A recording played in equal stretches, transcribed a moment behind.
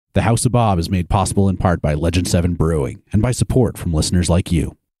The House of Bob is made possible in part by Legend 7 Brewing and by support from listeners like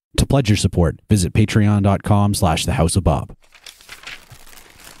you. To pledge your support, visit patreon.com/thehouseofbob.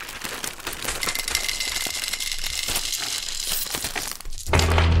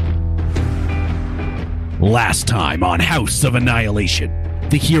 Last time on House of Annihilation,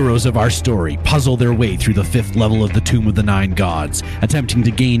 the heroes of our story puzzle their way through the 5th level of the Tomb of the Nine Gods, attempting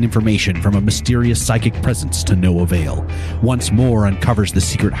to gain information from a mysterious psychic presence to no avail. Once more uncovers the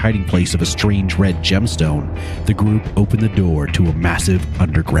secret hiding place of a strange red gemstone, the group open the door to a massive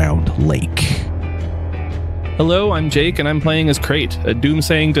underground lake. Hello, I'm Jake, and I'm playing as Krait, a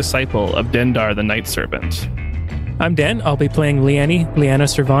doomsaying disciple of Dendar the Night Serpent. I'm Dan. I'll be playing Leanni, Leanna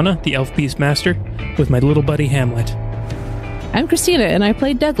Servana, the Elf Beast Master, with my little buddy Hamlet. I'm Cristina, and I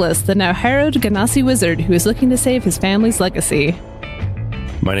played Douglas, the now harrowed Ganassi wizard who is looking to save his family's legacy.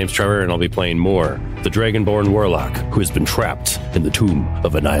 My name's Trevor, and I'll be playing Moore, the Dragonborn Warlock who has been trapped in the Tomb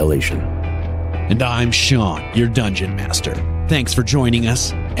of Annihilation. And I'm Shaun, your Dungeon Master. Thanks for joining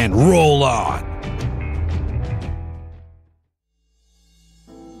us, and roll on!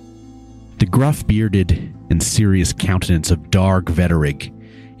 The gruff-bearded and serious countenance of Darg Vetterig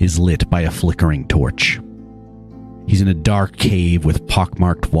is lit by a flickering torch. He's in a dark cave with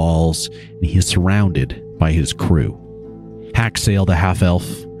pockmarked walls, and he is surrounded by his crew. Hacksail the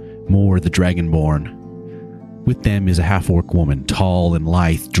half-elf, Moore the Dragonborn. With them is a half-orc woman, tall and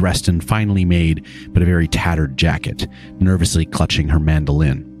lithe, dressed in finely made but a very tattered jacket, nervously clutching her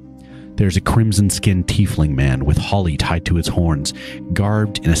mandolin. There's a crimson-skinned tiefling man with holly tied to his horns,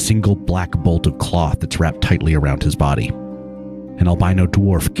 garbed in a single black bolt of cloth that's wrapped tightly around his body. An albino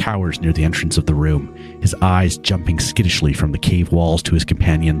dwarf cowers near the entrance of the room, his eyes jumping skittishly from the cave walls to his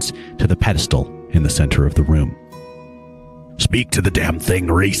companions to the pedestal in the center of the room. "Speak to the damn thing,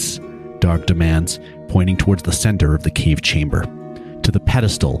 Reese," Darg demands, pointing towards the center of the cave chamber, to the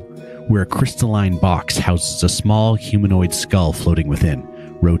pedestal where a crystalline box houses a small humanoid skull floating within,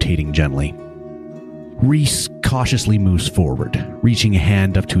 rotating gently. Reese cautiously moves forward, reaching a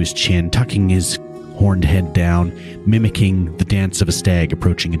hand up to his chin, tucking his horned head down, mimicking the dance of a stag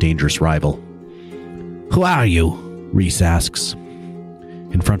approaching a dangerous rival. "Who are you?" Reese asks.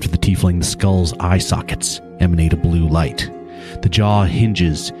 In front of the tiefling, the skull's eye sockets emanate a blue light. The jaw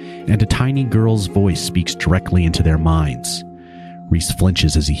hinges, and a tiny girl's voice speaks directly into their minds. Reese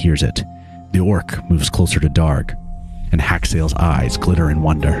flinches as he hears it. The orc moves closer to Darg, and Hacksail's eyes glitter in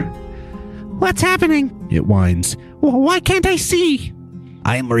wonder. "What's happening?" it whines. "Why can't I see?"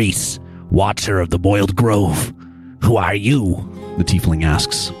 "I'm Reese, Watcher of the Boiled Grove. Who are you?" the tiefling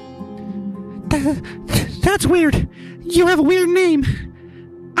asks. That's weird. You have a weird name.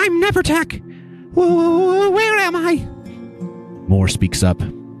 I'm Nevertech. Where am I?" Moore speaks up.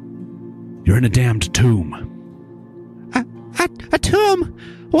 "You're in a damned tomb." A tomb?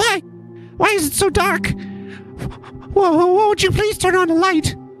 Why? Why is it so dark? Would you please turn on the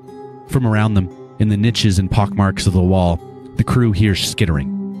light?" From around them, in the niches and pockmarks of the wall, the crew hears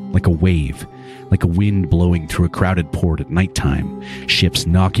skittering, like a wave, like a wind blowing through a crowded port at nighttime, ships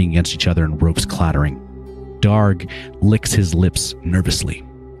knocking against each other and ropes clattering. Darg licks his lips nervously.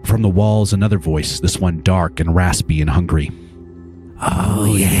 From the walls, another voice, this one dark and raspy and hungry.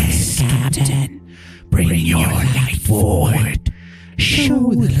 "Oh yes, Captain. Bring your light forward.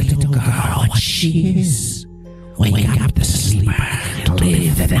 Show the little girl what she is. Wake up the sleeper and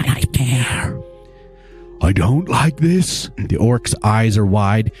live the nightmare." "I don't like this." The orc's eyes are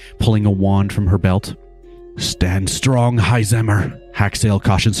wide, pulling a wand from her belt. "Stand strong, Highzemmer," Hacksail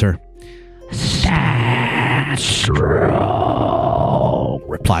cautions her. "Stand strong,"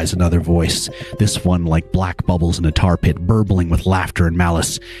 replies another voice, this one like black bubbles in a tar pit, burbling with laughter and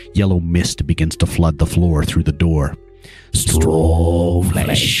malice. Yellow mist begins to flood the floor through the door. "Strong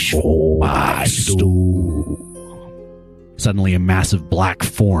flesh for my stew." Suddenly, a massive black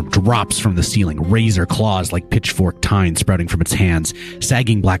form drops from the ceiling, razor claws like pitchfork tines sprouting from its hands.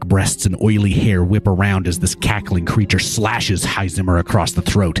 Sagging black breasts and oily hair whip around as this cackling creature slashes Highzimmer across the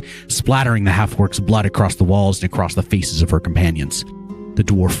throat, splattering the half-orc's blood across the walls and across the faces of her companions. The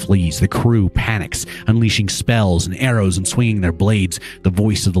dwarf flees. The crew panics, unleashing spells and arrows and swinging their blades. The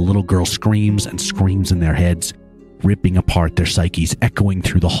voice of the little girl screams and screams in their heads, ripping apart their psyches, echoing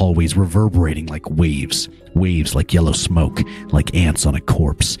through the hallways, reverberating like waves. Waves like yellow smoke, like ants on a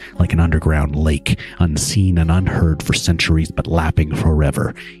corpse, like an underground lake, unseen and unheard for centuries, but lapping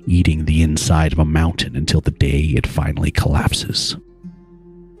forever, eating the inside of a mountain until the day it finally collapses.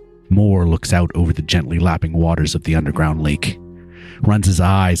 Moore looks out over the gently lapping waters of the underground lake, runs his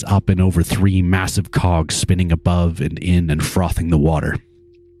eyes up and over 3 massive cogs spinning above and in and frothing the water.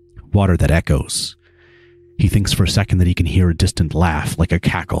 Water that echoes. He thinks for a second that he can hear a distant laugh, like a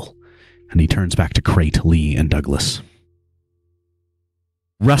cackle, and he turns back to Krait, Lee, and Douglas.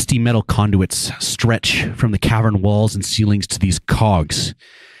 Rusty metal conduits stretch from the cavern walls and ceilings to these cogs.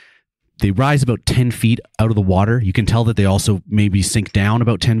 They rise about 10 feet out of the water. You can tell that they also maybe sink down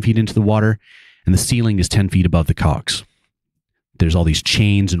about 10 feet into the water, and the ceiling is 10 feet above the cogs. There's all these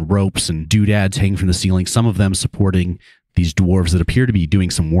chains and ropes and doodads hanging from the ceiling, some of them supporting these dwarves that appear to be doing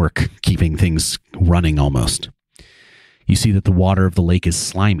some work, keeping things running almost. You see that the water of the lake is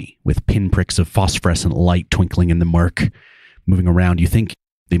slimy, with pinpricks of phosphorescent light twinkling in the murk, moving around. You think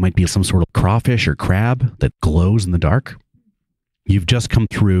they might be some sort of crawfish or crab that glows in the dark. You've just come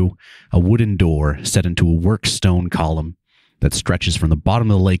through a wooden door set into a work stone column that stretches from the bottom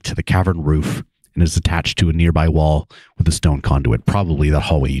of the lake to the cavern roof and is attached to a nearby wall with a stone conduit, probably the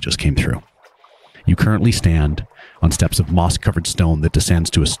hallway you just came through. You currently stand on steps of moss-covered stone that descends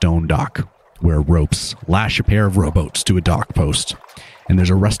to a stone dock, where ropes lash a pair of rowboats to a dock post, and there's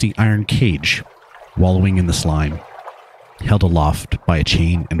a rusty iron cage wallowing in the slime, held aloft by a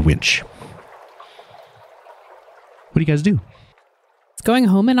chain and winch. What do you guys do? Is going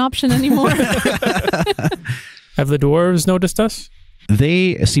home an option anymore? Have the dwarves noticed us?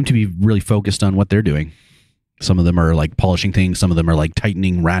 They seem to be really focused on what they're doing. Some of them are like polishing things. Some of them are like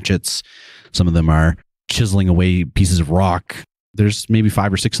tightening ratchets. Some of them are chiseling away pieces of rock. There's maybe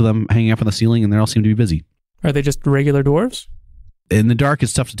 5 or 6 of them hanging up on the ceiling, and they all seem to be busy. Are they just regular dwarves? In the dark,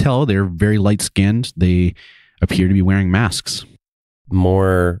 it's tough to tell. They're very light-skinned. They appear to be wearing masks.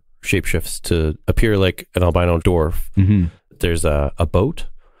 More shapeshifts to appear like an albino dwarf. Mm-hmm. There's a boat.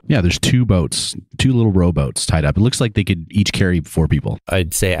 Yeah, there's 2 boats, 2 little rowboats tied up. It looks like they could each carry 4 people.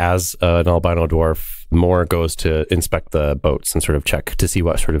 I'd say as an albino dwarf, Moore goes to inspect the boats and sort of check to see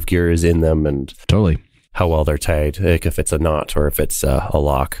what sort of gear is in them and Totally. how well they're tied, like if it's a knot or if it's a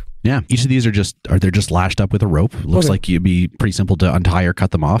lock. Yeah, each of these are they're just lashed up with a rope. It looks like it'd be pretty simple to untie or cut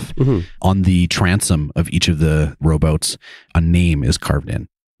them off. Mm-hmm. On the transom of each of the rowboats, a name is carved in.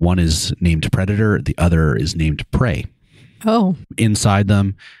 One is named Predator, the other is named Prey. Oh. Inside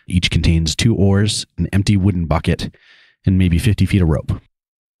them, each contains 2 oars, an empty wooden bucket, and maybe 50 feet of rope.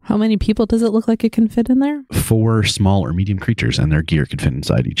 How many people does it look like it can fit in there? 4 small or medium creatures, and their gear could fit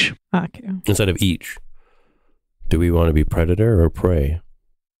inside each. Okay. Instead of each, do we want to be predator or prey?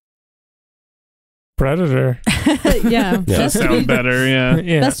 Predator. Yeah. That sounds better, yeah.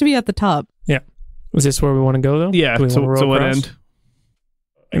 Yeah. Best to be at the top. Is this where we want to go, though? Yeah, Do we so wanna row what across? end?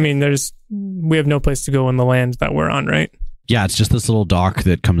 I mean, we have no place to go on the land that we're on, right? Yeah, it's just this little dock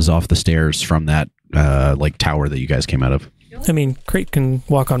that comes off the stairs from that like tower that you guys came out of. I mean, Krait can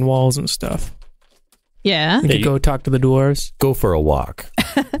walk on walls and stuff. Yeah. We could go talk to the dwarves. Go for a walk.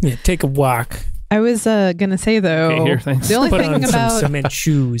 Yeah, take a walk. I was going to say, though, Okay, here, thanks. the only Put thing on some about... cement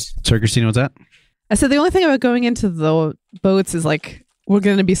shoes. Sorry, Christina, what's that? I said the only thing about going into the boats is like we're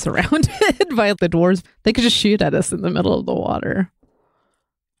going to be surrounded by the dwarves. They could just shoot at us in the middle of the water.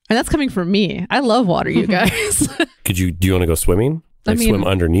 And that's coming from me. I love water, you guys. Do you want to go swimming? I Like mean- swim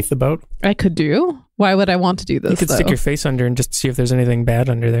underneath the boat? I could do. Why would I want to do this, You could though? stick your face under and just see if there's anything bad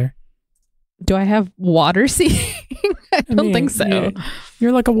under there. Do I have water seeing? I don't mean, think so.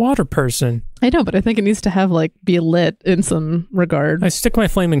 You're like a water person. I know, but I think it needs to have be lit in some regard. I stick my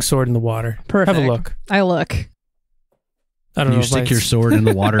flaming sword in the water. Perfect. Have a look. I look. I don't know. You if stick I- your sword in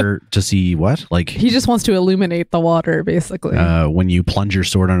the water to see what? Like He just wants to illuminate the water, basically. when you plunge your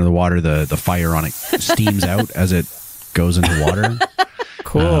sword under the water, the fire on it steams out as it goes into water.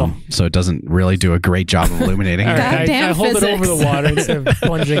 Cool. So it doesn't really do a great job of illuminating. All right, Goddamn I hold it over the physics. water instead of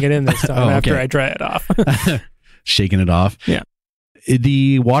plunging it in this time after okay. I dry it off. Shaking it off. Yeah.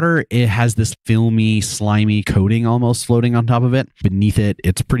 The water, it has this filmy, slimy coating almost floating on top of it. Beneath it,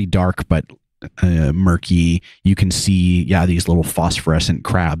 it's pretty dark, but murky. You can see, these little phosphorescent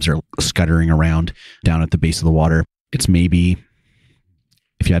crabs are scuttering around down at the base of the water. It's maybe,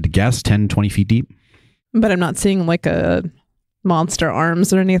 if you had to guess, 10, 20 feet deep. But I'm not seeing a monster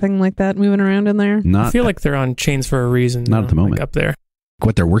arms or anything like that moving around in there. Not I feel like they're on chains for a reason. Not at the moment. Up there.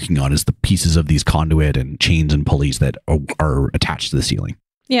 what they're working on is the pieces of these conduit and chains and pulleys that are attached to the ceiling.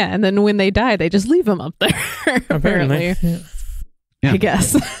 Yeah, and then when they die, they just leave them up there. Apparently. Yeah. I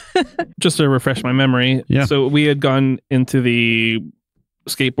guess. Just to refresh my memory. Yeah. So we had gone into the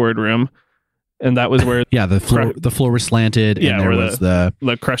skateboard room, and that was where Yeah, the floor was slanted, Yeah, and there where was the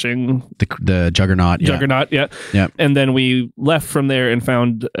crushing juggernaut. juggernaut. Yeah. Yeah. And then we left from there and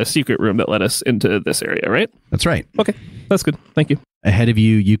found a secret room that led us into this area, right? That's right. Okay. That's good. Thank you. Ahead of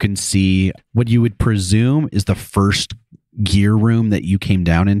you, you can see what you would presume is the first gear room that you came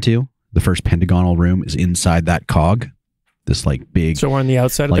down into. The first pentagonal room is inside that cog. This like big, So we're on the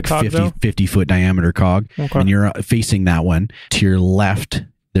outside of like the cog, though? 50 foot diameter cog. Okay. And you're facing that one. To your left,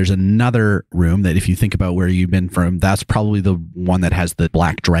 there's another room that if you think about where you've been from, that's probably the one that has the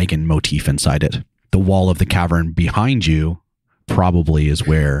black dragon motif inside it. The wall of the cavern behind you probably is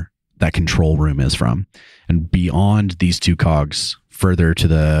where that control room is from. And beyond these two cogs, further to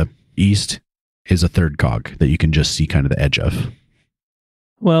the east, is a third cog that you can just see kind of the edge of.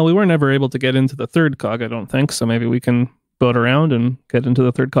 Well, we weren't ever able to get into the third cog, I don't think. So maybe we can boat around and get into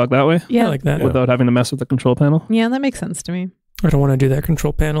the third cog that way Yeah. I like that. without having to mess with the control panel. Yeah, that makes sense to me. I don't want to do that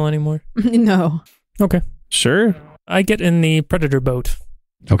control panel anymore. No. Okay. Sure. I get in the Predator boat.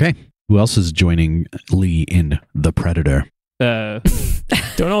 Okay. Who else is joining Lee in the Predator?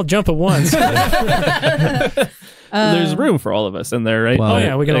 Don't all jump at once. There's room for all of us in there, right? Well, Oh,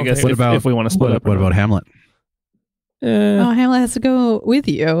 yeah, we can I all guess fit. What if, about if we want to split up. What about Hamlet? Oh, Hamlet has to go with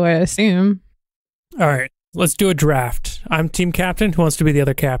you, I assume. All right. Let's do a draft. I'm team captain. Who wants to be the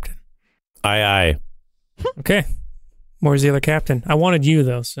other captain? Aye. Okay. Where's the other captain? I wanted you,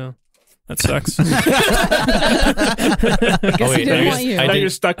 though, so that sucks. I guess wait, he didn't I want you. Now did- you're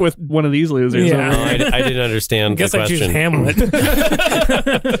stuck with one of these losers. Yeah. over No, there. I didn't understand I guess the I choose question. Hamlet.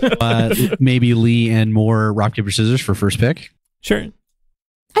 Maybe Lee and more rock, paper, scissors for first pick? Sure.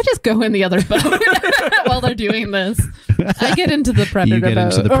 I just go in the other boat while they're doing this. I get into the predator get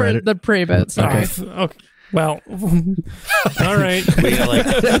boat. into the or predator- the prey boat, sorry. Okay. Well, all right. We got like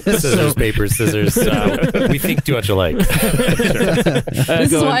scissors, paper, scissors. We think too much alike.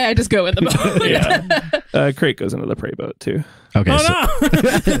 This is why I just go in the boat. Yeah. Krait goes into the prey boat too. Okay. so,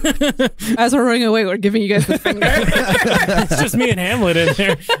 Oh, no. As we're running away, we're giving you guys the finger. It's just me and Hamlet in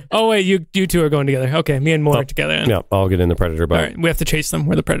there. Oh, wait. You two are going together. Okay. Me and Moore are together. Yeah, I'll get in the predator boat. All right. We have to chase them.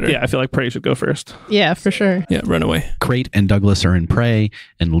 We're the predator. Yeah, I feel like prey should go first. Yeah, for sure. Yeah. Run away. Krait and Douglas are in prey,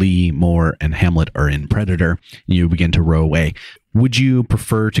 and Lee, Moore, and Hamlet are in predator. You begin to row away. Would you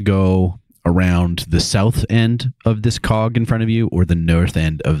prefer to go around the south end of this cog in front of you, or the north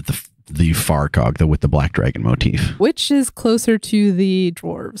end of the far cog, with the black dragon motif? Which is closer to the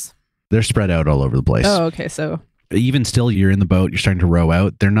dwarves? They're spread out all over the place. Oh, okay. So Even still, you're in the boat, you're starting to row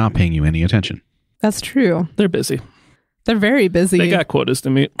out. They're not paying you any attention. that's true. They're busy. They're very busy. They got quotas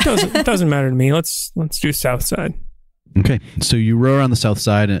to meet. Doesn't matter to me. Let's do south side. Okay, so you row around the south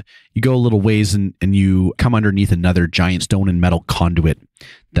side, and you go a little ways, and you come underneath another giant stone and metal conduit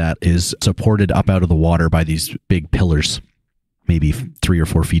that is supported up out of the water by these big pillars, maybe 3 or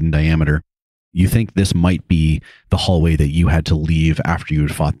 4 feet in diameter. You think this might be the hallway that you had to leave after you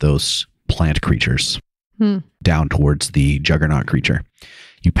had fought those plant creatures down towards the juggernaut creature.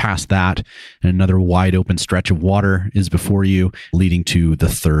 You pass that, and another wide open stretch of water is before you, leading to the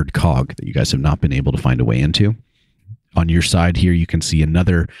third cog that you guys have not been able to find a way into. On your side here, you can see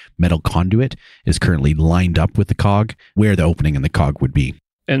another metal conduit is currently lined up with the cog where the opening in the cog would be.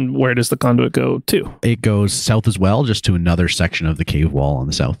 And where does the conduit go to? It goes south as well, just to another section of the cave wall on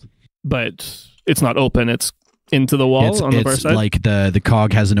the south. But it's not open. It's into the wall on the far It's side. like the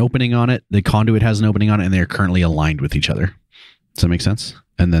cog has an opening on it, the conduit has an opening on it, and they're currently aligned with each other. Does that make sense?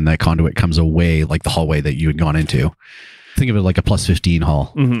 And then that conduit comes away like the hallway that you had gone into. Think of it like a plus 15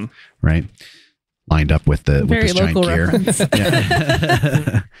 hall, right? Lined up with the Very with this giant local gear. reference.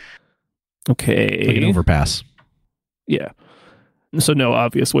 Yeah. Okay. Like an overpass. Yeah. So no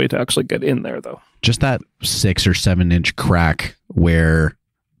obvious way to actually get in there, though. Just that 6 or 7 inch crack where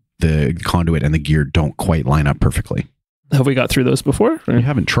the conduit and the gear don't quite line up perfectly. Have we got through those before? Or You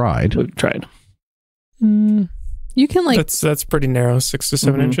haven't tried. we've tried. You can like, That's pretty narrow, 6 to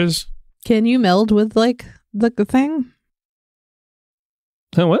 7 Mhm. inches. can you meld with like the thing?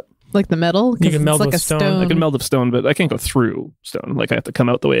 So what? Like the metal? 'Cause You can it's meld like with a stone. I can meld of stone, but I can't go through stone. Like I have to come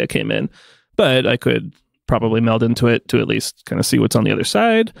out the way I came in. But I could probably meld into it to at least kind of see what's on the other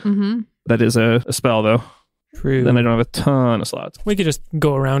side. Mm-hmm. That is a spell, though. True. Then I don't have a ton of slots. We could just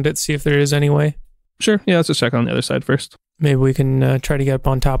go around it, see if there is any way. Sure. Yeah, let's just check on the other side first. Maybe we can try to get up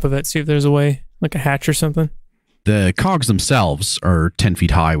on top of it, see if there's a way, like a hatch or something. The cogs themselves are 10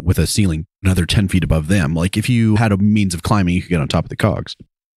 feet high with a ceiling another 10 feet above them. Like if you had a means of climbing, you could get on top of the cogs.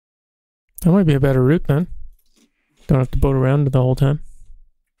 That might be a better route then. Don't have to boat around the whole time.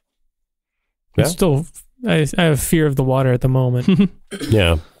 Yeah. It's still, I have fear of the water at the moment.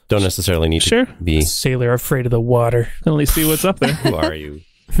 Yeah, don't necessarily need Sure. to be. Sailor afraid of the water. Can at least see what's up there. Who are you?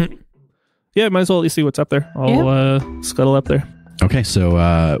 Yeah, might as well at least see what's up there. I'll scuttle up there. Okay,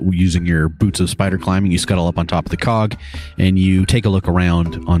 so using your boots of spider climbing, you scuttle up on top of the cog, and you take a look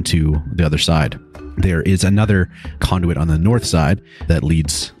around onto the other side. There is another conduit on the north side that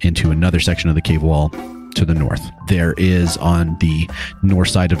leads into another section of the cave wall to the north. There is on the north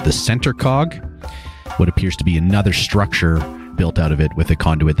side of the center cog what appears to be another structure built out of it with a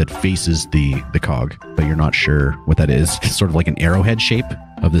conduit that faces the cog, but you're not sure what that is. It's sort of like an arrowhead shape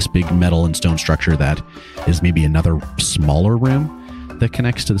of this big metal and stone structure that is maybe another smaller room that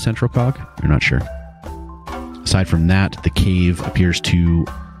connects to the central cog. You're not sure. Aside from that, the cave appears to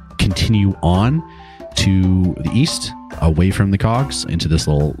continue on to the east, away from the cogs, into this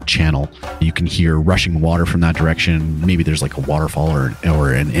little channel. You can hear rushing water from that direction. Maybe there's like a waterfall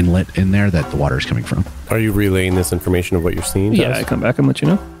or an inlet in there that the water is coming from. Are you relaying this information of what you're seeing? Yeah, I come back and let you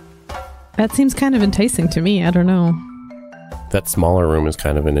know. That seems kind of enticing to me. I don't know. That smaller room is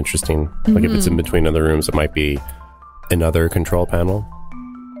kind of an interesting, like if it's in between other rooms, it might be another control panel.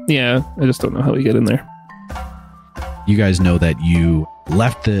 Yeah, I just don't know how we get in there. You guys know that you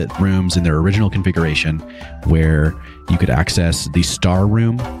left the rooms in their original configuration where you could access the star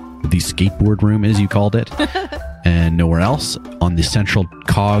room, the skateboard room as you called it, and nowhere else. On the central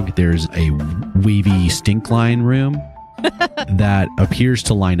cog, there's a wavy stink line room that appears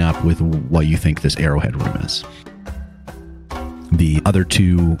to line up with what you think this arrowhead room is. The other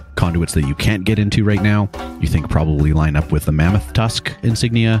two conduits that you can't get into right now, you think probably line up with the mammoth tusk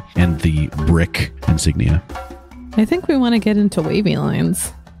insignia and the brick insignia. I think we want to get into wavy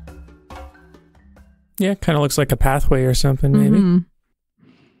lines. Yeah, kind of looks like a pathway or something, maybe. Mm-hmm.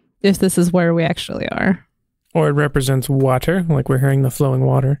 If this is where we actually are. Or it represents water, like we're hearing the flowing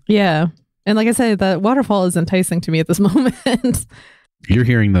water. Yeah. And like I said, the waterfall is enticing to me at this moment. You're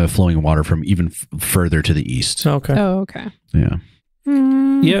hearing the flowing water from even further to the east. Okay. Oh, okay. Yeah.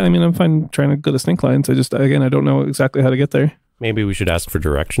 Yeah, I mean, I'm fine trying to go to stink lines. I don't know exactly how to get there. Maybe we should ask for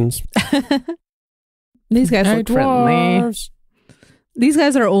directions. These guys look friendly. These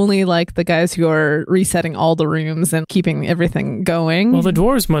guys are only like the guys who are resetting all the rooms and keeping everything going. Well, the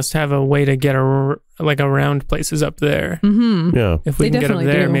dwarves must have a way to get around places up there. Mm-hmm. Yeah. If we They can get up definitely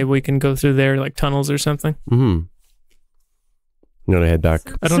there, do. maybe we can go through there like tunnels or something. Mm-hmm. You want to head back?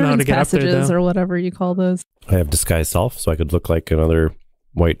 I don't know how to get up there, passages though. or whatever you call those. I have disguise self, so I could look like another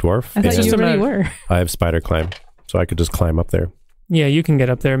white dwarf. I thought just you a already matter- were. I have spider climb, so I could just climb up there. Yeah, you can get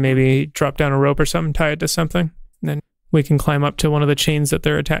up there, maybe drop down a rope or something, tie it to something. Then we can climb up to one of the chains that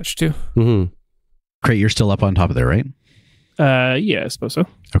they're attached to. Mm-hmm. Krait, you're still up on top of there, right? Yeah, I suppose so.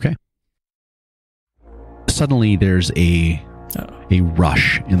 Okay. Suddenly there's a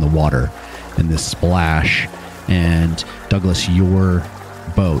rush in the water and this splash, and Douglas, your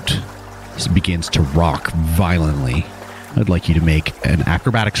boat begins to rock violently. I'd like you to make an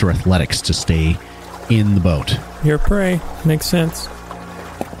acrobatics or athletics to stay in the boat. Your prey. Makes sense.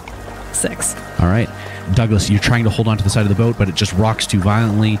 6. All right. Douglas, you're trying to hold on to the side of the boat, but it just rocks too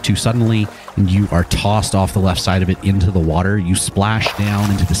violently, too suddenly, and you are tossed off the left side of it into the water. You splash down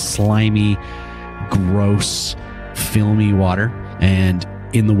into the slimy, gross, filmy water, and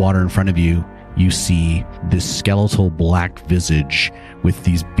in the water in front of you, you see this skeletal black visage with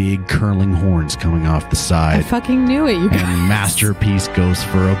these big curling horns coming off the I side. fucking knew it, you guys. And Masterpiece goes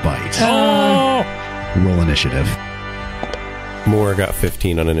for a bite. Oh! Roll initiative. Moore got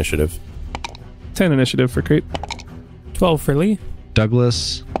 15 on initiative. 10 initiative for Krait. 12 for Lee.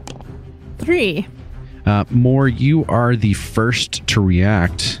 Douglas. 3. Moore, you are the first to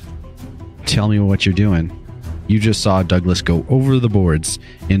react. Tell me what you're doing. You just saw Douglas go over the boards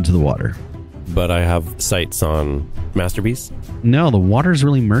into the water. But I have sights on Masterpiece. No, the water's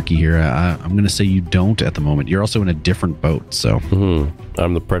really murky here. I'm going to say you don't at the moment. You're also in a different boat, so...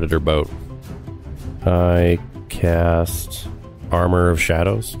 I'm the predator boat. I cast Armor of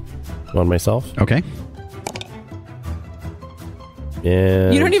Shadows on myself. Okay.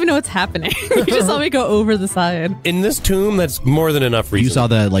 And You don't even know what's happening. You just saw me go over the side. in this tomb, that's more than enough reason. You saw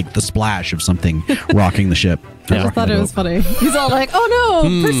the splash of something rocking the ship. I just thought it was funny. He's all like, oh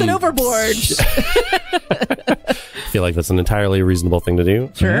no, person overboard. I feel like that's an entirely reasonable thing to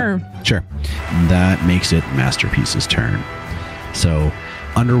do. Sure. Sure. That makes it Masterpiece's turn. So,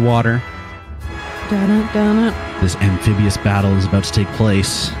 underwater, Dun-dun-dun-dun. this amphibious battle is about to take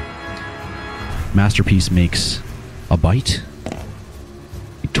place. Masterpiece makes a bite.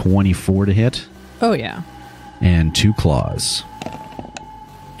 A 24 to hit. Oh yeah. And 2 claws.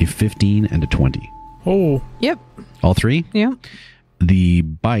 A 15 and a 20. Oh. Yep. All 3? Yep. The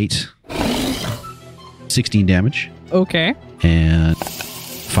bite, 16 damage. Okay. And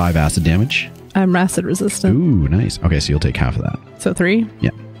 5 acid damage. I'm acid resistant. Ooh, nice. Okay, so you'll take half of that. So 3.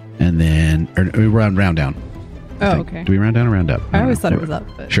 Yeah. And then, or we round down. I Oh, think. okay. Do we round down or round up? I always don't thought know. it was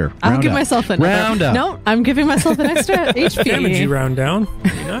up. But Sure. I'll Round give up. myself another. Round up. No, I'm giving myself an extra HP. Damage you round down.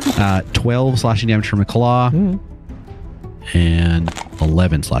 Maybe not. 12 slashing damage from a claw. And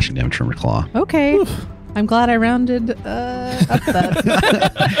 11 slashing damage from a claw. Okay. I'm glad I rounded up that.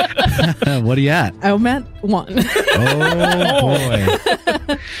 What are you at? I'm at 1. Oh,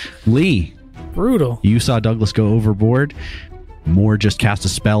 boy. Lee, Brutal. you saw Douglas go overboard. Moore just cast a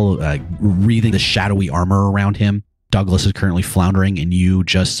spell, wreathing the shadowy armor around him. Douglas is currently floundering, and you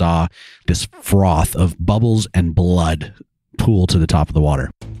just saw this froth of bubbles and blood pool to the top of the water.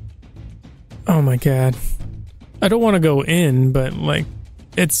 Oh my god. I don't want to go in, but like,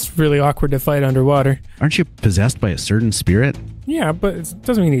 it's really awkward to fight underwater. Aren't you possessed by a certain spirit? Yeah, but it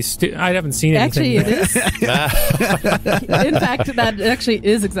doesn't mean he's I haven't seen anything. Actually, it is. In fact, that actually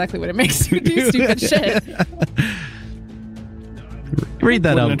is exactly what it makes you do stupid shit. Read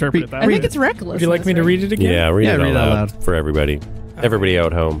that Wouldn't out. interpret it that I way. think it's reckless. Would you like me to read it again? Yeah, read Yeah, it read out it out loud for everybody. Everybody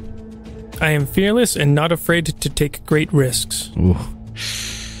out home. I am fearless and not afraid to take great risks. Ooh.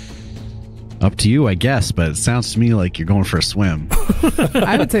 Up to you, I guess, but it sounds to me like you're going for a swim.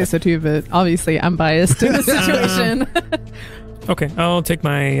 I would say so too, but obviously I'm biased in this situation. Okay, I'll take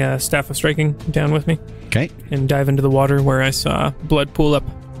my staff of striking down with me Okay. and dive into the water where I saw blood pool up.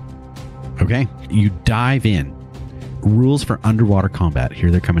 Okay. You dive in. Rules for underwater combat. Here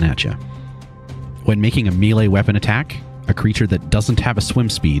they're coming at you. When making a melee weapon attack, a creature that doesn't have a swim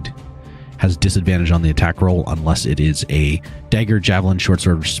speed has disadvantage on the attack roll unless it is a dagger, javelin, short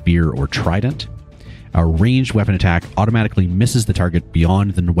sword, spear, or trident. A ranged weapon attack automatically misses the target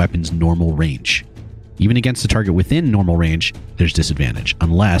beyond the weapon's normal range. Even against the target within normal range, there's disadvantage,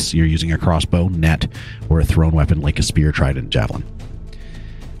 unless you're using a crossbow, net, or a thrown weapon like a spear, trident, javelin.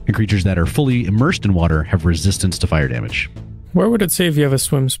 And creatures that are fully immersed in water have resistance to fire damage. Where would it say if you have a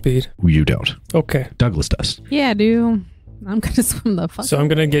swim speed? You don't. Okay, Douglas does. Yeah, dude. I'm gonna swim the fuck. so I'm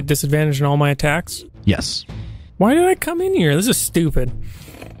going to get disadvantage on all my attacks? Yes. Why did I come in here? This is stupid.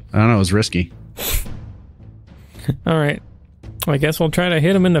 I don't know, it was risky. All right. I guess I'll try to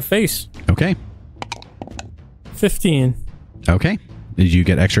hit him in the face. Okay. 15. Okay. Did you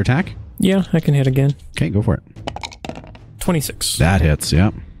get extra attack? Yeah, I can hit again. Okay, go for it. 26. That hits, yeah.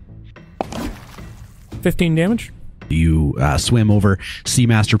 15 damage. You swim over, see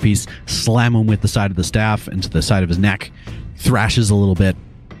Masterpiece, slam him with the side of the staff into the side of his neck, thrashes a little bit,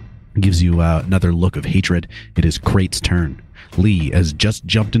 gives you another look of hatred. It is Krait's turn. Lee has just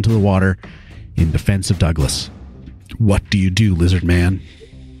jumped into the water in defense of Douglas. What do you do, lizard man?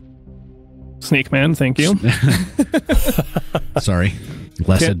 Snake man, thank you. Sorry.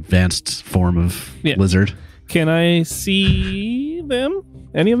 Less Okay. advanced form of Yeah. lizard. Can I see them?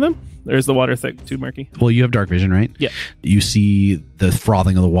 Any of them? There's the water thick, too murky. Well, you have dark vision, right? Yeah. You see the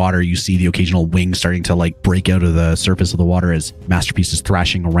frothing of the water. You see the occasional wings starting to like break out of the surface of the water as Masterpiece is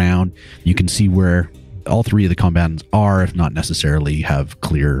thrashing around. You can see where all three of the combatants are, if not necessarily have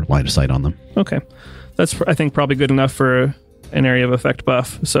clear line of sight on them. Okay. That's, I think, probably good enough for an area of effect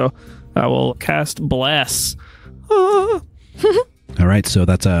buff. So I will cast Bless. Ah. All right, so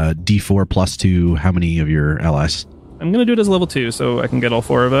that's a D4 plus 2. How many of your allies? I'm going to do it as level 2 so I can get all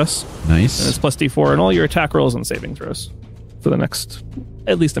 4 of us. And it's Nice. plus D4 and all your attack rolls and saving throws for the next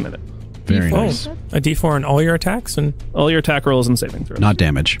at least a minute. Very Oh, nice. a D4 on all your attacks and All your attack rolls and saving throws. Not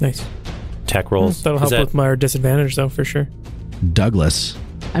damage. nice. Attack rolls. That'll Is help with my disadvantage though for sure. Douglas.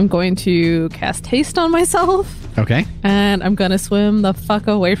 I'm going to cast haste on myself, Okay. and I'm gonna swim the fuck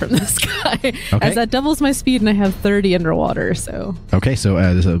away from this guy. Okay. As that doubles my speed, and I have 30 underwater. So, Okay, so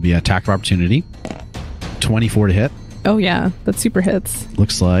this will be attack of opportunity. 24 to hit. oh yeah, that super hits.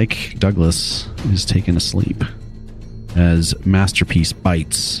 Looks like Douglas is taking a sleep as Masterpiece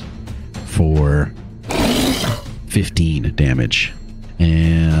bites for 15 damage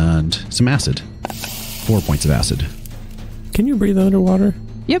and some acid. 4 points of acid. Can you breathe underwater?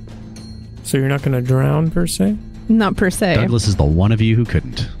 Yep, So you're not going to drown per se? not per se. Douglas is the one of you who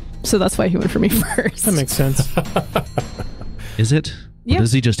couldn't. So that's why he went for me first. That makes sense. Is it? Or Yep.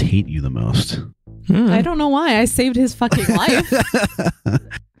 does he just hate you the most? I don't know why. I saved his fucking life.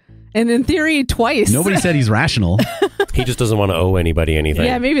 And in theory, twice. Nobody said he's rational. He just doesn't want to owe anybody anything.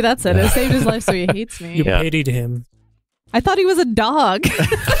 Yeah, maybe that's it. I saved his life, so he hates me. You Yeah. pitied him. I thought he was a dog.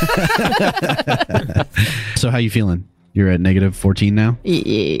 So how you feeling? You're at negative 14 now? Yeah.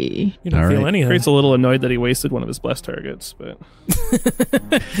 You don't All feel right. anything. Krait's a little annoyed that he wasted one of his blessed targets, but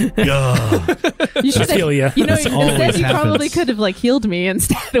You should I feel ya. You know, That's always instead he happens. probably could have like healed me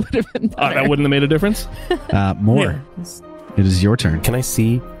instead. It would have been better. that wouldn't have made a difference. More. Yeah. It is your turn. Can I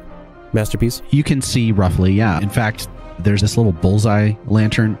see Masterpiece? You can see roughly, yeah. In fact, there's this little bullseye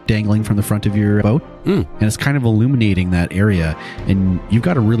lantern dangling from the front of your boat, and it's kind of illuminating that area, and you've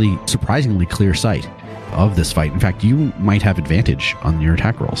got a really surprisingly clear sight of this fight. In fact, you might have advantage on your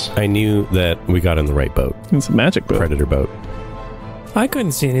attack rolls. I knew that we got in the right boat. It's a magic boat. Predator boat. I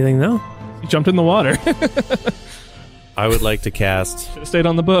couldn't see anything though. He jumped in the water. I would like to cast Should've stayed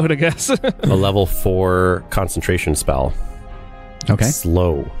on the boat, I guess. a level 4 concentration spell. Okay.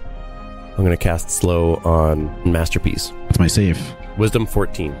 Slow. I'm going to cast slow on Masterpiece. That's my save. Wisdom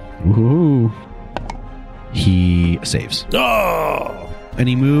 14. Woohoo. He saves. Oh!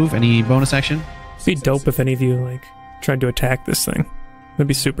 Any move? Any bonus action? It'd be dope if any of you like tried to attack this thing. That'd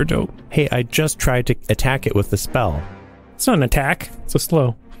be super dope. Hey, I just tried to attack it with the spell. It's not an attack. It's a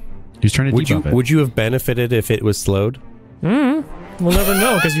slow. He's trying to debuff it. Would you have benefited if it was slowed? We'll never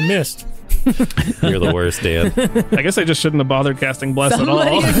know because you missed. You're the worst, Dan. I guess I just shouldn't have bothered casting Bless at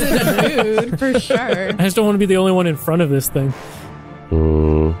all. Somebody's in the mood, for sure. I just don't want to be the only one in front of this thing.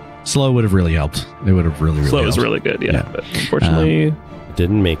 Slow would have really helped. It would have really Slow helped. is really good, yeah. Yeah. But unfortunately,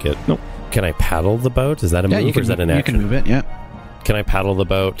 Didn't make it. Nope. Can I paddle the boat? Is that a move or is that an you action? can move it, yeah. Can I paddle the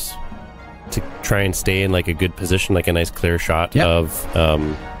boat to try and stay in like a good position, like a nice clear shot Yep.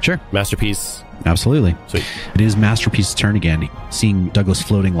 of Sure. Masterpiece? Absolutely. Sweet. It is Masterpiece's turn again. Seeing Douglas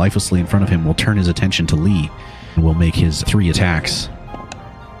floating lifelessly in front of him will turn his attention to Lee and will make his 3 attacks.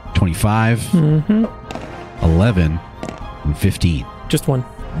 25, 11, and 15. Just one.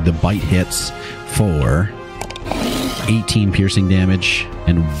 The bite hits for 18 piercing damage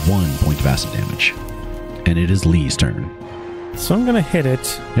and 1 point of acid damage. And it is Lee's turn. So I'm going to hit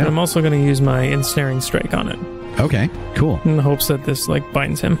it. Yeah. And I'm also going to use my ensnaring strike on it Okay, cool. in the hopes that this like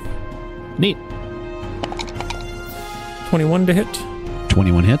binds him. neat. 21 to hit.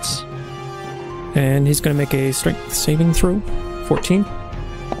 21 hits. And he's going to make a strength saving throw. 14.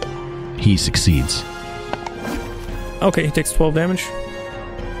 He succeeds. Okay, he takes 12 damage.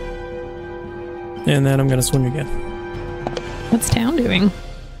 And then I'm going to swing again. What's Town doing?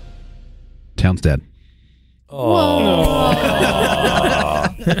 Town's dead. Oh.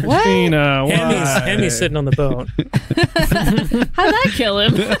 What? Tina, why? Hammy's sitting on the boat. How'd that kill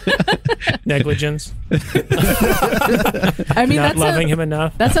him? Negligence. I mean, Not loving him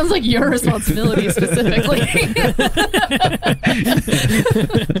enough. that sounds like your responsibility specifically.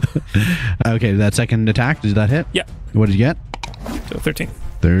 Okay, that second attack, did that hit? Yeah. What did you get? So 13.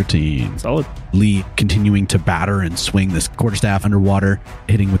 13. Solid. Lee continuing to batter and swing this quarterstaff underwater,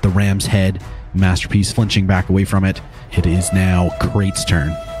 hitting with the ram's head. Masterpiece flinching back away from it. It is now Krait's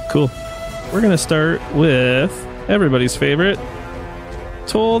turn. Cool. We're going to start with everybody's favorite,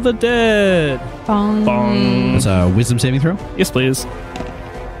 Toll the Dead. Bong. Bong. That's a wisdom saving throw. Yes, please.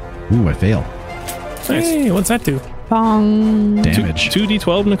 Ooh, I fail. Nice. Hey, what's that do? Bong. Damage.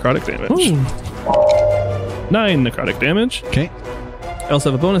 2d12 necrotic damage. Ooh. 9 necrotic damage. Okay. I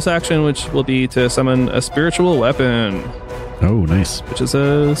also have a bonus action, which will be to summon a spiritual weapon, Oh, nice. which is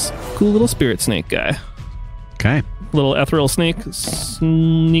a cool little spirit snake guy. Okay. Little ethereal snake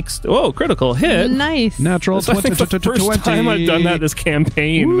sneaks. Oh, critical hit. Nice. Natural That's, I think, the first time I've done that this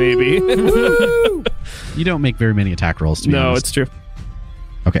campaign, maybe. You don't make very many attack rolls, to be No, honest. it's true.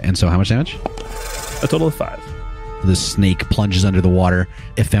 Okay, and so how much damage? A total of 5. The snake plunges under the water,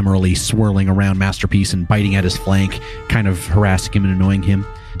 ephemerally swirling around Masterpiece and biting at his flank, kind of harassing him and annoying him.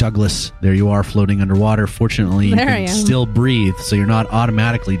 Douglas, there you are, floating underwater. Fortunately, you There I can am. still breathe, so you're not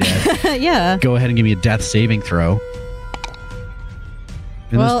automatically dead. Yeah. Go ahead and give me a death saving throw.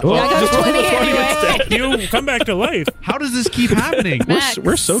 And Well, this- I got just a 20 roll the 20 anyway. You come back to life. how does this keep happening? Max.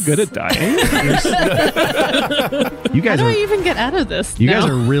 We're so good at dying. You How guys do I are even get out of this? you guys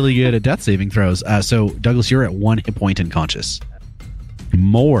now? are really good at death saving throws. So Douglas, you're at 1 hit point and conscious.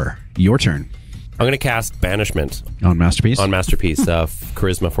 More, your turn I'm going to cast Banishment on Masterpiece. on Masterpiece.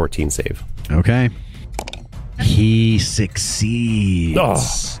 Charisma 14 save. Okay. He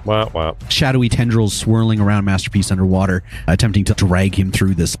succeeds. Wow. Shadowy tendrils swirling around Masterpiece underwater, attempting to drag him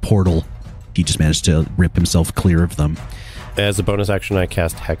through this portal. He just managed to rip himself clear of them. As a bonus action, I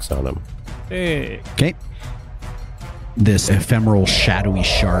cast Hex on him. Hey. Okay. This ephemeral, shadowy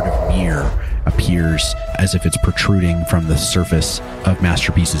shard of mirror appears as if it's protruding from the surface of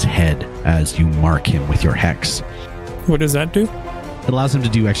Masterpiece's head as you mark him with your hex. What does that do? It allows him to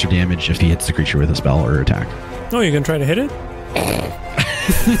do extra damage if he hits the creature with a spell or attack. Oh, you can try to hit it?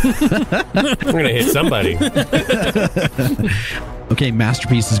 I'm going to hit somebody. Okay,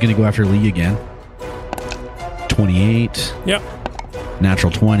 Masterpiece is going to go after Lee again. 28, Yep.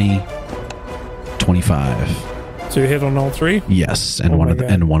 natural 20, 25. So you hit on all 3? Yes, and Oh one my of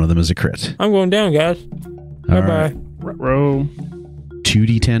God. and one of them is a crit. I'm going down, guys. All Bye-bye. right. Row.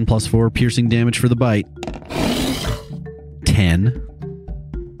 2d10 plus 4 piercing damage for the bite. 10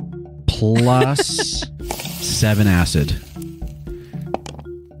 plus 7 acid.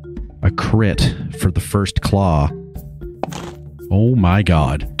 A crit for the first claw. Oh my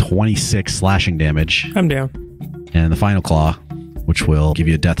god. 26 slashing damage. I'm down. And the final claw, which will give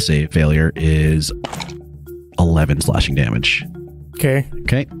you a death save failure, is 11 slashing damage. Okay.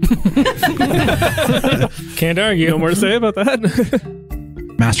 Okay. Can't argue. No more to say about that.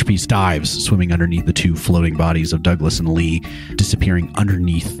 Masterpiece dives, swimming underneath the two floating bodies of Douglas and Lee, disappearing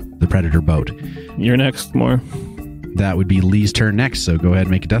underneath the predator boat. You're next, Moore. That would be Lee's turn next, so go ahead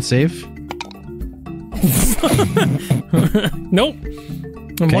and make a death save. Nope.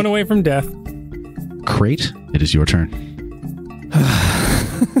 I'm Okay. one away from death. Krait, it is your turn.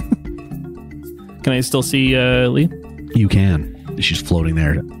 Can I still see Lee? You can. She's floating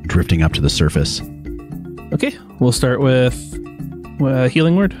there, drifting up to the surface. Okay, we'll start with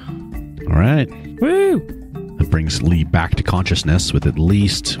healing word. All right. Woo! That brings Lee back to consciousness with at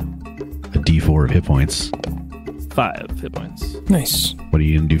least a d4 of hit points. 5 hit points. Nice. What are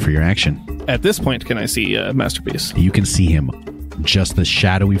you going to do for your action? At this point, can I see Masterpiece? You can see him, just the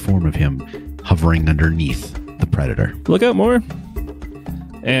shadowy form of him, hovering underneath the predator. Look out, Moore.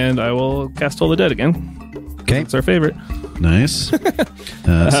 And I will cast Toll the Dead again. Okay. It's our favorite. Nice.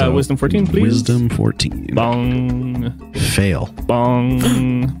 So Wisdom 14, please. Wisdom 14. Bong. Fail. Bong.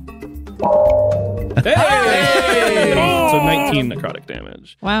 Hey! So 19 necrotic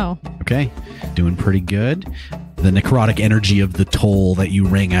damage. Wow. Okay. Doing pretty good. The necrotic energy of the toll that you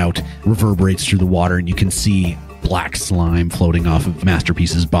ring out reverberates through the water, and you can see black slime floating off of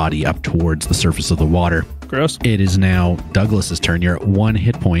Masterpiece's body up towards the surface of the water. Gross. It is now Douglas's turn. You're at 1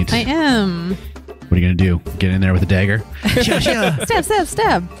 hit point. I am. What are you going to do? Get in there with a dagger?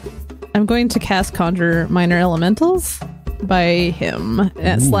 Stab. I'm going to cast Conjure Minor Elementals by him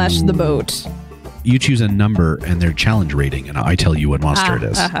slash the boat. You choose a number and their challenge rating, and I tell you what monster it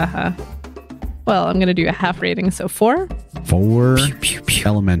is. Well, I'm going to do a half rating, so 4. 4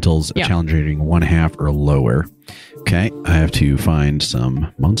 elementals, Yeah. challenge rating 1/2 or lower. Okay, I have to find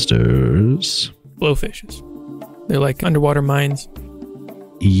some monsters. Blowfishes. They're like underwater mines.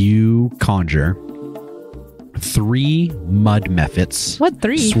 You conjure 3 mud mephits. What,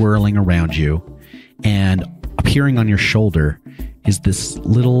 3? Swirling around you, and appearing on your shoulder is this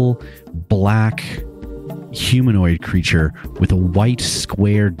little black humanoid creature with a white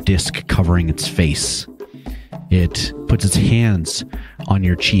square disc covering its face. It puts its hands on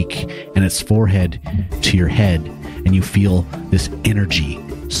your cheek and its forehead to your head, and you feel this energy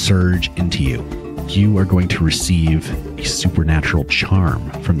surge into you. You are going to receive a supernatural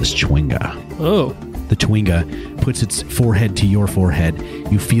charm from this Chwinga. Oh. The Chwinga puts its forehead to your forehead.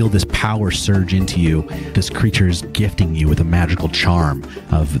 You feel this power surge into you. This creature is gifting you with a magical charm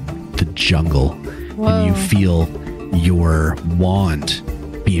of the jungle. Whoa. And you feel your wand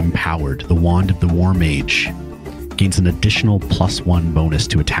be empowered. The wand of the War Mage gains an additional +1 bonus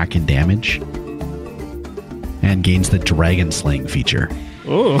to attack and damage, and gains the Dragon Slaying feature.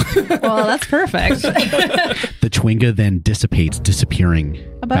 Oh. Well, that's perfect. The Chwinga then dissipates, disappearing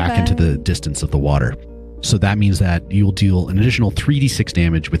back into the distance of the water. So that means that you'll deal an additional 3d6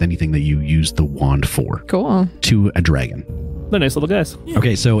 damage with anything that you use the wand for Cool. to a dragon. They're nice little guys.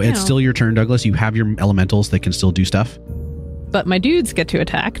 Okay, so it's Yeah. still your turn, Douglas. You have your elementals that can still do stuff. But my dudes get to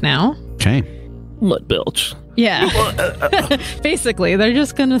attack now. Okay. Mud Belch. Yeah. Basically, they're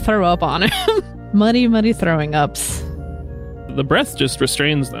just going to throw up on him. Muddy throwing ups. The breath just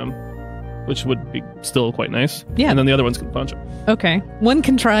restrains them, which would be still quite nice. Yeah. And then the other ones can punch him. Okay. One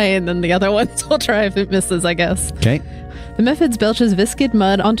can try, and then the other ones will try if it misses, I guess. Okay. The Mephids belches viscid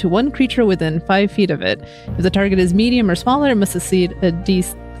mud onto one creature within 5 feet of it. If the target is medium or smaller, it must succeed a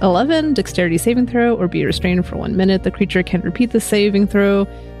D11 dexterity saving throw or be restrained for 1 minute. The creature can repeat the saving throw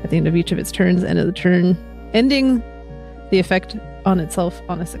at the end of each of its turns, end of the turn, ending the effect on itself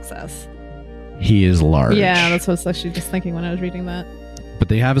on a success. He is large. Yeah, that's what I was actually just thinking when I was reading that. But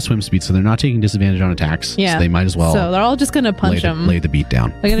they have a swim speed, so they're not taking disadvantage on attacks. Yeah. So they might as well So they're all just going to punch him. lay the beat down.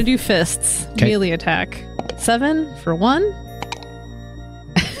 They're going to do fists. 'Kay. Melee attack. 7 for one.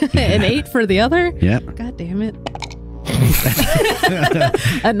 An 8 for the other. Yep. God damn it.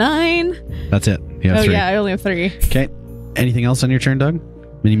 A 9. That's it. You have Oh 3. yeah, I only have 3. Okay. Anything else on your turn, Doug?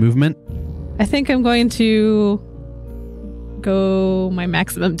 Any movement? I think I'm going to go my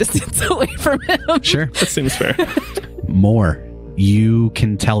maximum distance away from him. Sure. That seems fair. More. You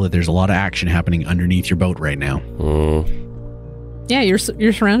can tell that there's a lot of action happening underneath your boat right now. Yeah, you're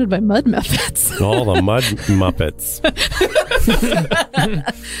surrounded by mud methods. All the mud muppets.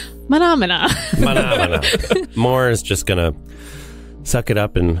 Phenomena. Mana. Moore is just gonna suck it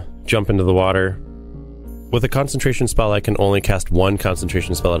up and jump into the water. With a concentration spell, I can only cast one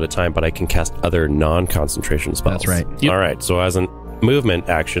concentration spell at a time, but I can cast other non-concentration spells. That's right. Yep. All right, so as a movement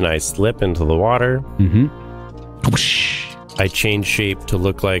action, I slip into the water. Mm-hmm. I change shape to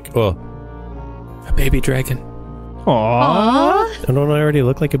look like, oh, A baby dragon. Aww. Don't I already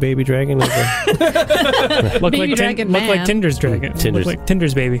look like a baby dragon? Look Baby dragon look like man. Tinder's dragon. Tinder's- Look like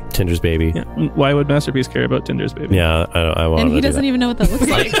Tinder's baby. Tinder's baby. Yeah. Why would Masterpiece care about Tinder's baby? Yeah, I want. And he doesn't even know what that looks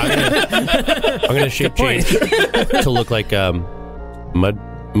like. I'm gonna shape change to look like Mud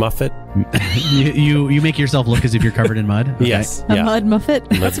Muffet. You make yourself look as if you're covered in mud. Okay. Yes. A Yeah. mud muffet.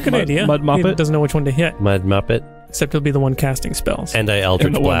 That's a good idea. Mud He Muppet? doesn't know which one to hit, Mud Muppet. except he'll be the one casting spells. And I And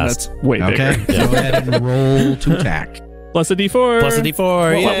Eldritch the one Blast. that's way Okay. bigger. Go ahead and roll to attack. Plus a D4. Plus a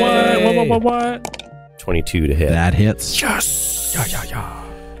D4. Yay. What? 22 to hit. That hits. Yes.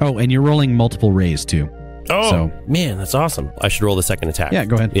 Oh, and you're rolling multiple rays too. Oh, So- man, that's awesome. I should roll the second attack. Yeah,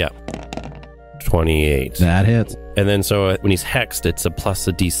 go ahead. Yeah. 28. That hits. And then so when he's hexed, it's a plus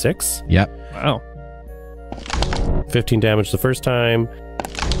a D6. Yep. Wow. 15 damage the first time.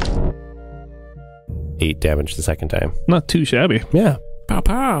 8 damage the second time. Not too shabby. Yeah. Pow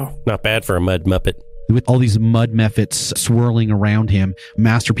pow. Not bad for a Mud Muppet. With all these mud mephits swirling around him,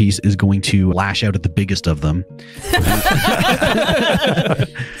 Masterpiece is going to lash out at the biggest of them.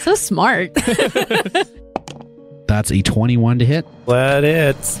 So smart. That's a 21 to hit, That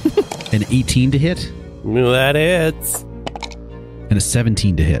hits. an 18 to hit, That hits. and a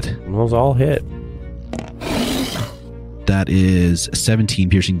 17 to hit. Those all hit. That is 17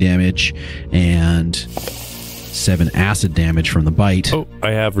 piercing damage and 7 acid damage from the bite. Oh,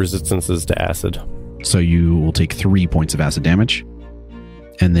 I have resistances to acid. So you will take 3 points of acid damage.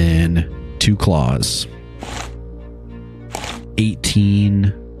 And then 2 claws.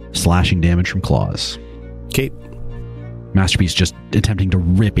 18 slashing damage from claws. Okay. Masterpiece just attempting to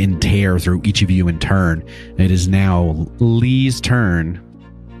rip and tear through each of you in turn. It is now Lee's turn.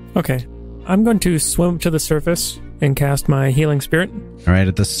 Okay. I'm going to swim to the surface and cast my healing spirit. All right,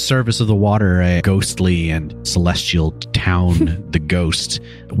 at the surface of the water, a ghostly and celestial town, the ghost,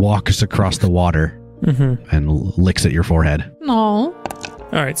 walks across the water and licks at your forehead. No.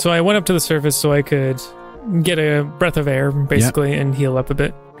 All right, so I went up to the surface so I could get a breath of air, basically, and heal up a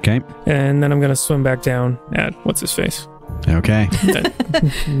bit. Okay. And then I'm going to swim back down at what's-his-face? Okay. That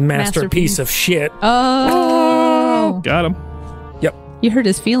masterpiece of shit. Oh. Got him. You hurt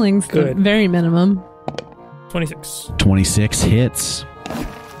his feelings. The Good. very minimum. 26. 26 hits.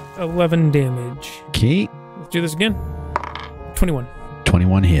 11 damage. Okay. Let's do this again. 21.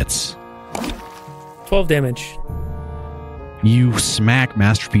 21 hits. 12 damage. You smack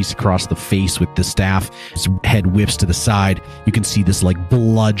Masterpiece across the face with the staff. His head whips to the side. You can see this like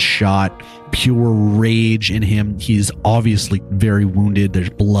bloodshot, pure rage in him. He's obviously very wounded. There's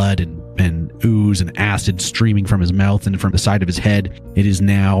blood and ooze and acid streaming from his mouth and from the side of his head. It is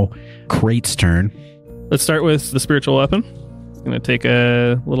now Krait's turn. Let's start with the spiritual weapon. It's going to take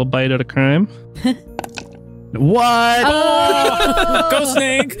a little bite out of crime. What? Go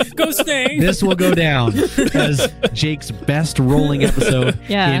snake! Go snake! This will go down as Jake's best rolling episode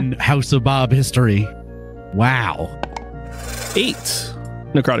Yeah. in House of Bob history. Wow. 8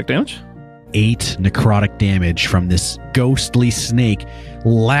 necrotic damage. 8 necrotic damage from this ghostly snake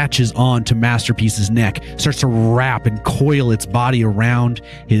latches on to Masterpiece's neck, starts to wrap and coil its body around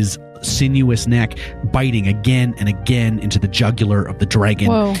his sinuous neck, biting again and again into the jugular of the dragon,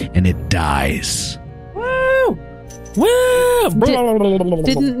 Whoa. and it dies. Woo!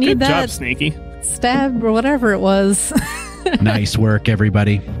 Didn't need Good that job, Sneaky. stab or whatever it was. Nice work,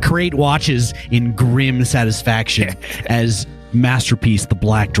 everybody. Krait watches in grim satisfaction as Masterpiece, the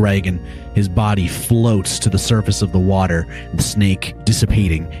black dragon, his body floats to the surface of the water, the snake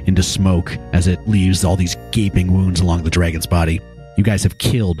dissipating into smoke as it leaves all these gaping wounds along the dragon's body. You guys have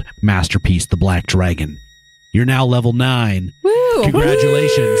killed Masterpiece, the black dragon. You're now level 9. Woo!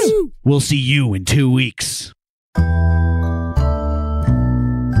 Congratulations. We'll see you in 2 weeks.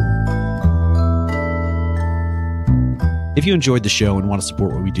 If you enjoyed the show and want to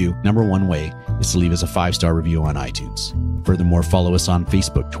support what we do, number one way is to leave us a 5-star review on iTunes. Furthermore, follow us on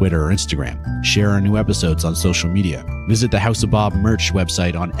Facebook, Twitter, or Instagram. Share our new episodes on social media. Visit the House of Bob merch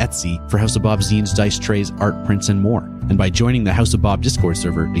website on Etsy for House of Bob zines, dice trays, art prints, and more. And by joining the House of Bob Discord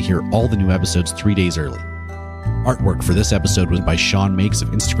server to hear all the new episodes 3 days early. Artwork for this episode was by Shaun Makes of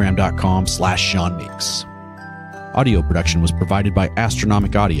Instagram.com/Shaun Makes. Audio production was provided by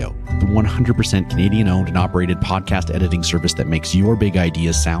Astronomic Audio, the 100% Canadian-owned and operated podcast editing service that makes your big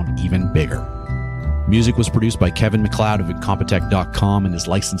ideas sound even bigger. Music was produced by Kevin MacLeod of Incompetech.com and is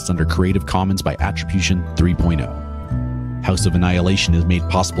licensed under Creative Commons by Attribution 3.0. House of Annihilation is made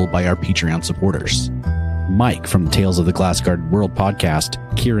possible by our Patreon supporters. Mike from the Tales of the Glassguard World podcast,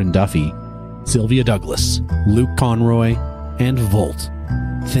 Kieran Duffy, Sylvia Douglas, Luke Conroy, and Volt.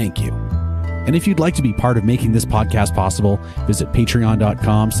 Thank you. And if you'd like to be part of making this podcast possible, visit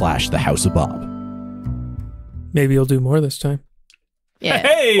patreon.com/thehouseofbob. Maybe you'll do more this time. Yeah.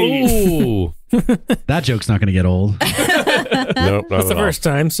 Hey! Ooh. That joke's not going to get old. Nope, not That's the at all. first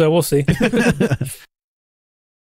time, so we'll see.